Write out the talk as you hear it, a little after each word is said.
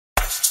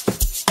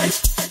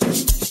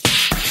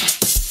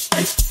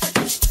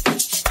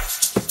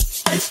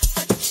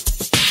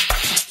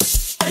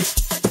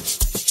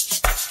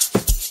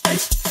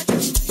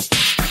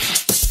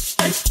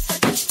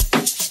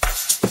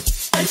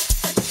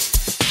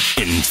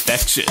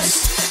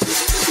Infectious.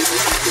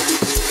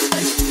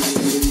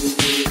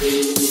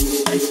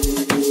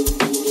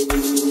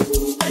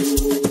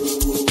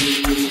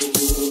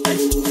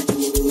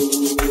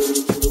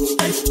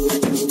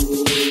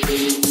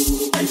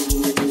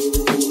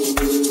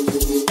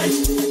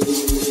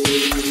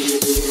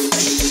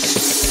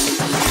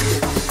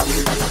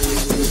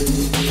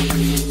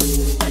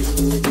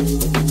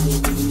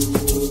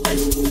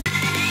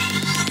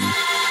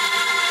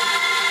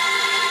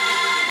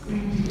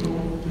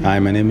 Hi,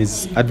 my name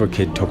is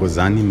Advocate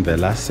Thokozani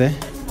Mvelase.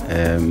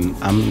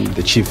 I'm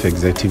the Chief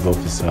Executive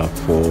Officer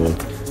for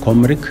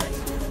COMRIC.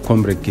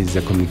 COMRIC is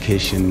a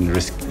Communication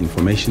Risk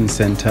Information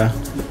Center,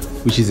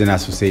 which is an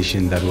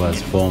association that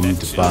was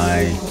formed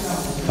by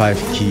 5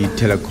 key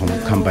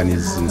telecom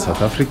companies in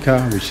South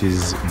Africa, which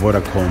is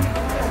Vodacom,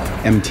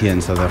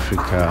 MTN South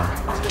Africa,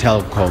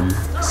 Telecom,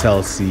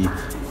 Cell C,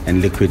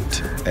 and Liquid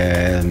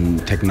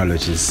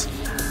Technologies.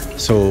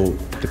 So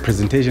the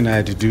presentation I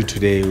had to do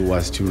today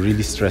was to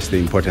really stress the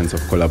importance of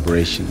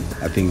collaboration.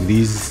 I think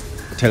these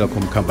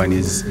telecom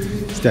companies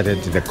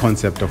started the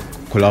concept of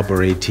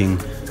collaborating,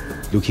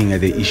 looking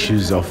at the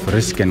issues of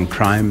risk and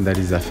crime that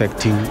is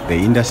affecting the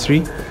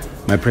industry.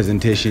 My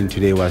presentation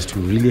today was to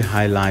really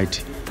highlight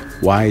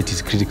why it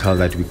is critical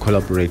that we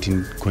collaborate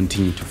and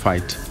continue to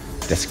fight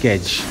the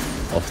scourge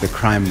of the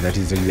crime that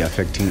is really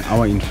affecting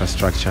our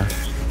infrastructure,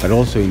 but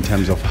also in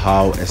terms of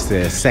how, as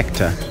a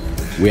sector,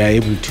 we are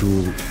able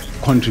to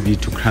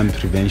contribute to crime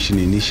prevention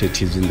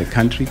initiatives in the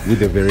country with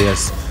the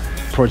various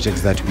projects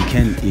that we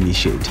can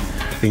initiate.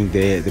 I think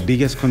the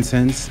biggest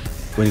concerns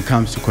when it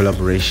comes to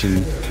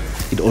collaboration,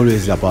 it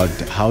always is about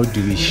how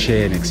do we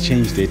share and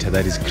exchange data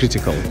that is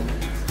critical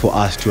for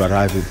us to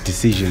arrive at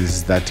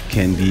decisions that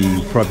can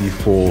be probably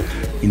for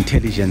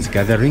intelligence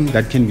gathering,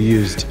 that can be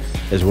used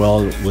as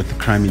well with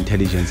crime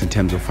intelligence in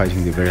terms of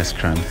fighting the various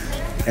crime.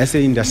 As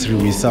an industry,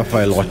 we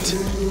suffer a lot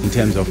in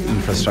terms of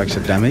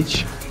infrastructure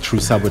damage through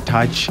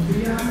sabotage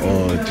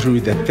or through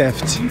the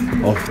theft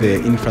of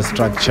the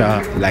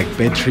infrastructure like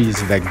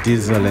batteries, like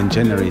diesel and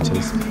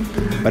generators.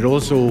 But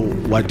also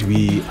what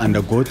we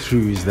undergo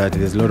through is that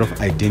there's a lot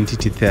of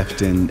identity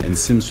theft and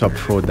SIM swap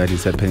fraud that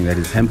is happening, that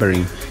is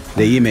hampering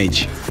the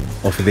image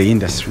of the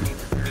industry.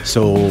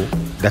 So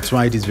that's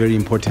why it is very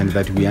important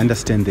that we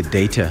understand the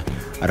data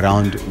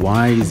around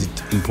why is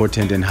it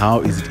important and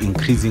how is it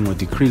increasing or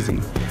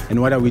decreasing,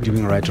 and what are we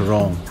doing right or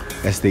wrong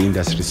as the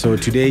industry. So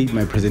today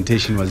my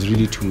presentation was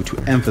really to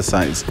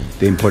emphasize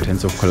the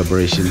importance of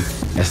collaboration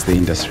as the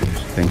industry.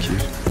 Thank you.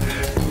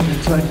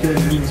 Next 5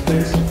 years in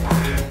space?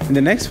 In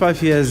the next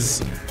 5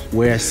 years,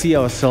 where I see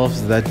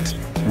ourselves that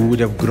we would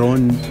have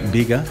grown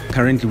bigger.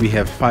 Currently we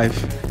have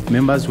 5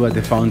 members who are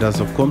the founders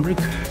of COMRIC.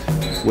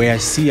 Where I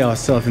see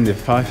ourselves in the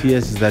 5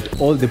 years is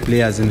that all the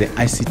players in the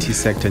ICT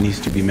sector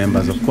needs to be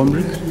members of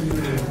COMRIC,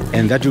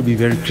 and that will be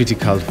very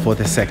critical for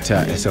the sector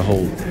as a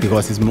whole,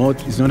 because it's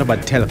not about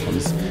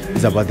telecoms,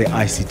 it's about the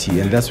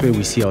ICT, and that's where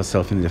we see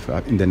ourselves in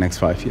the next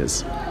 5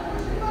 years.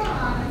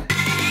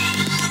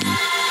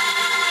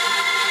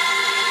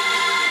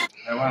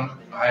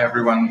 Hi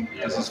everyone,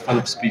 this is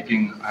Philip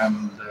speaking.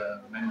 I'm the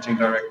Managing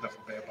Director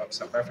for Baobab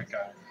South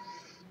Africa.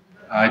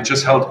 I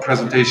just held a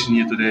presentation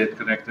here today at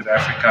Connected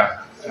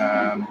Africa.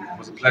 It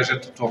was a pleasure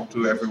to talk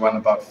to everyone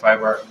about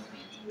fiber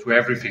to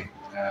everything,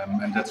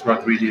 and that's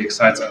what really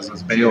excites us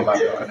as Baobab,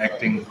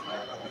 connecting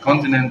the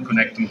continent,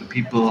 connecting the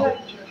people,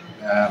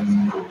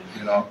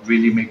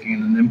 really making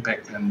an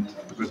impact, and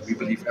because we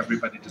believe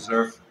everybody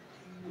deserves,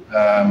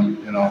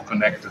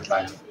 connected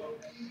life.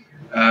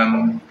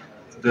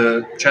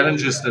 The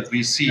challenges that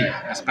we see,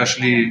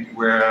 especially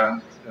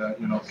where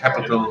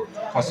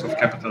cost of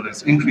capital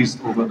has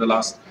increased over the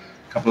last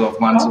couple of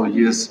months or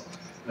years,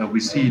 we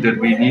see that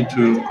we need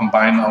to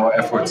combine our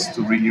efforts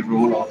to really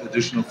roll out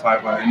additional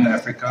fiber in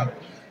Africa.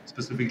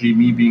 Specifically,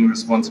 me being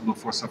responsible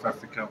for South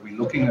Africa, we're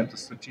looking at the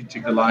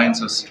strategic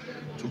alliances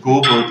to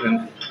go build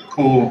and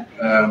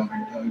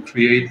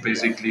create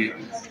basically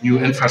new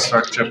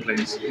infrastructure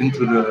plays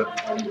into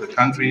the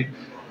country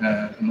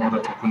in order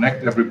to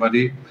connect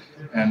everybody.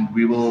 And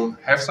we will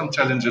have some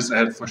challenges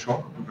ahead for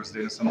sure, because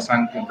there are some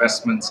sunk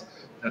investments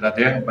that are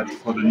there, but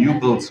for the new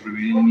builds we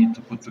really need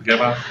to put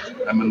together.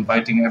 I'm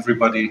inviting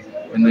everybody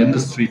in the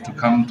industry to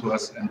come to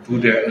us and do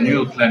their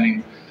annual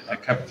planning, their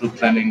capital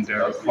planning,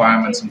 their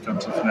requirements in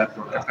terms of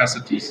network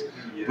capacities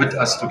with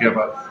us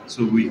together,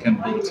 so we can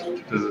build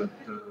the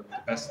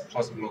best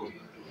possible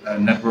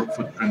network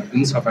footprint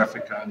in South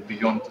Africa and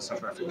beyond the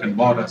South African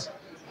borders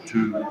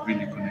to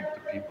really connect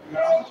the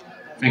people.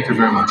 Thank you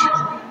very much.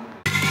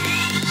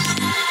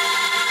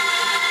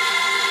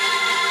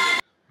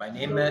 My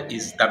name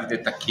is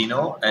Davide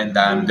Tacchino, and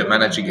I'm the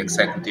Managing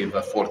Executive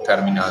for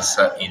Terminals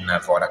in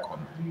Vodacom.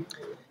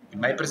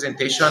 In my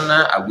presentation,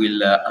 I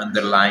will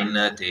underline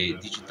the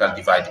digital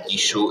divide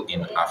issue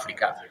in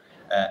Africa,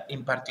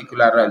 in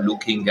particular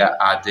looking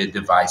at the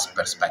device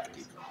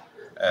perspective,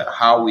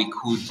 how we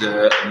could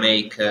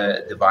make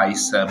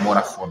device more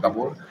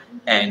affordable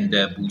and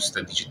boost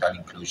digital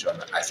inclusion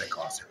as a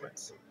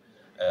consequence.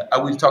 I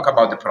will talk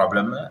about the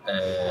problem,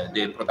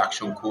 the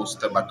production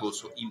cost, but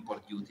also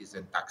import duties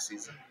and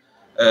taxes.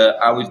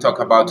 I will talk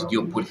about the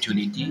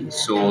opportunity,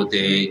 so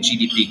the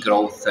GDP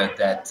growth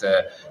that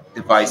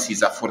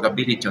devices,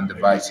 affordability on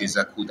devices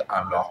could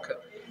unlock.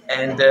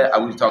 And I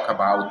will talk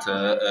about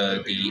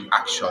the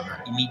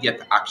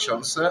immediate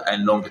actions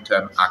and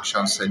long-term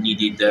actions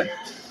needed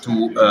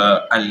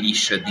to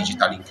unleash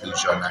digital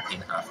inclusion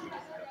in Africa.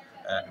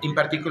 In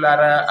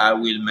particular, I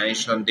will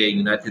mention the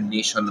United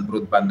Nations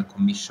Broadband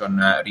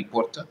Commission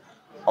report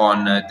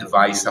on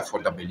device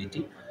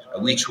affordability,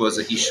 which was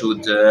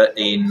issued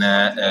in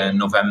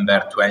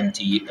November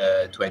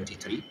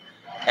 2023,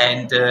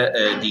 and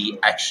the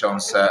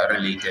actions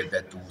related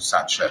to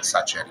such a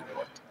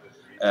report.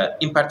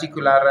 In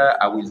particular,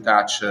 I will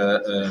touch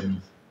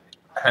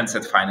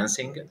handset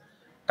financing,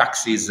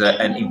 taxes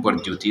and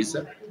import duties,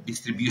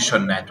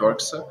 distribution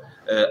networks,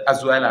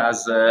 as well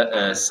as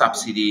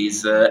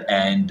subsidies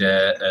and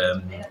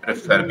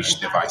refurbished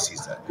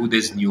devices, good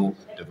as new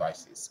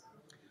devices.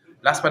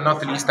 Last but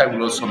not least, I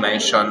will also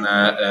mention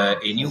a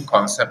new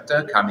concept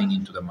coming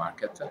into the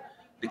market,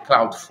 the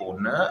cloud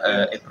phone,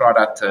 a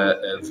product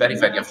very,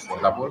 very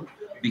affordable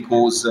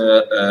because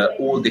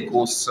all the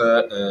costs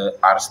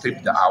are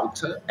stripped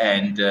out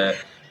and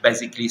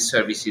basically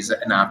services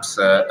and apps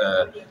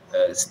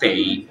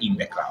stay in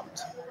the cloud.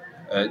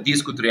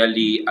 This could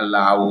really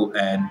allow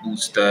and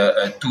boost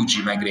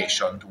 2G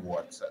migration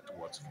towards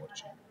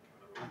 4G.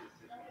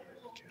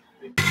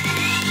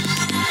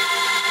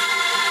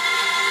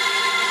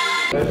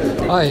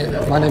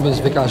 Hi, my name is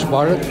Vikash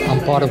Bharat.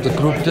 I'm part of the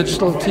group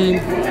digital team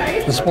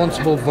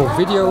responsible for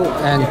video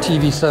and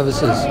TV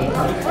services.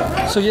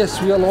 So yes,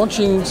 we are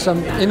launching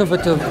some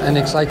innovative and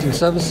exciting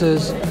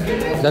services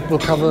that will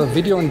cover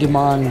video on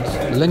demand,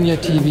 linear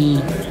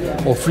TV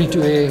or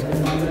free-to-air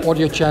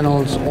audio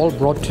channels, all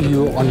brought to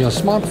you on your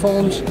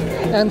smartphones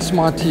and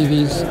smart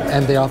TVs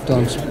and thereafter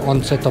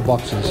on set-top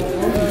boxes.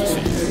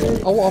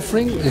 Our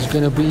offering is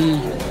going to be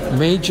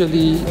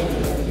majorly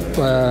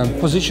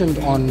positioned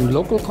on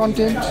local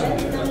content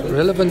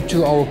relevant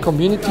to our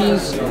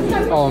communities,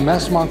 our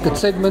mass market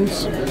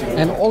segments,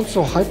 and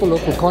also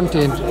hyperlocal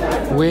content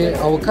where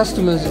our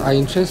customers are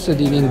interested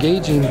in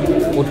engaging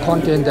with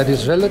content that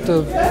is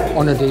relative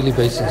on a daily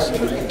basis.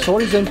 So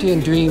what is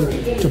MTN doing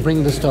to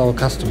bring this to our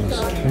customers?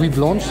 We've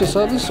launched the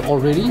service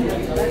already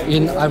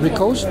in Ivory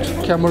Coast,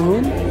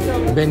 Cameroon,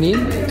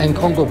 Benin, and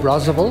Congo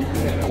Brazzaville,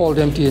 called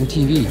MTN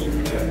TV.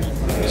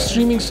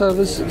 Streaming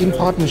service in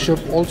partnership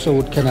also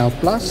with Canal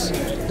Plus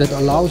that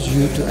allows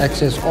you to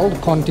access all the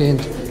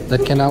content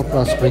that Canal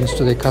Plus brings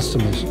to their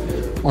customers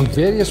on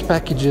various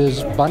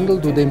packages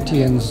bundled with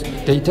MTN's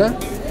data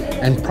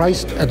and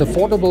priced at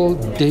affordable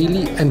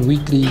daily and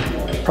weekly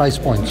price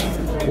points.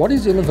 What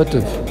is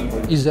innovative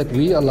is that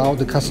we allow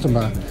the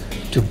customer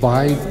to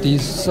buy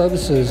these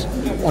services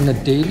on a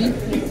daily,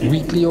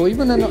 weekly, or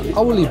even an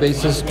hourly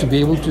basis to be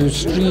able to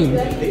stream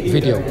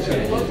video.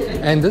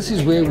 And this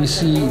is where we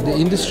see the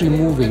industry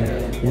moving.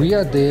 We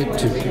are there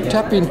to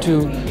tap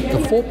into the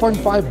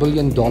 $4.5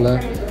 billion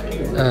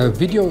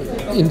video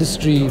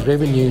industry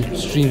revenue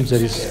streams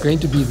that is going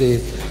to be there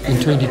in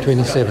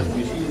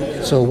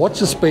 2027. So watch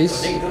the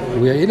space.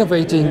 We are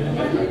innovating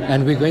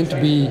and we're going to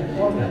be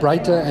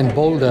brighter and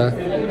bolder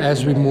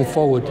as we move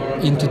forward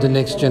into the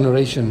next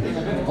generation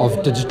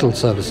of digital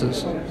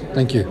services.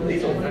 Thank you.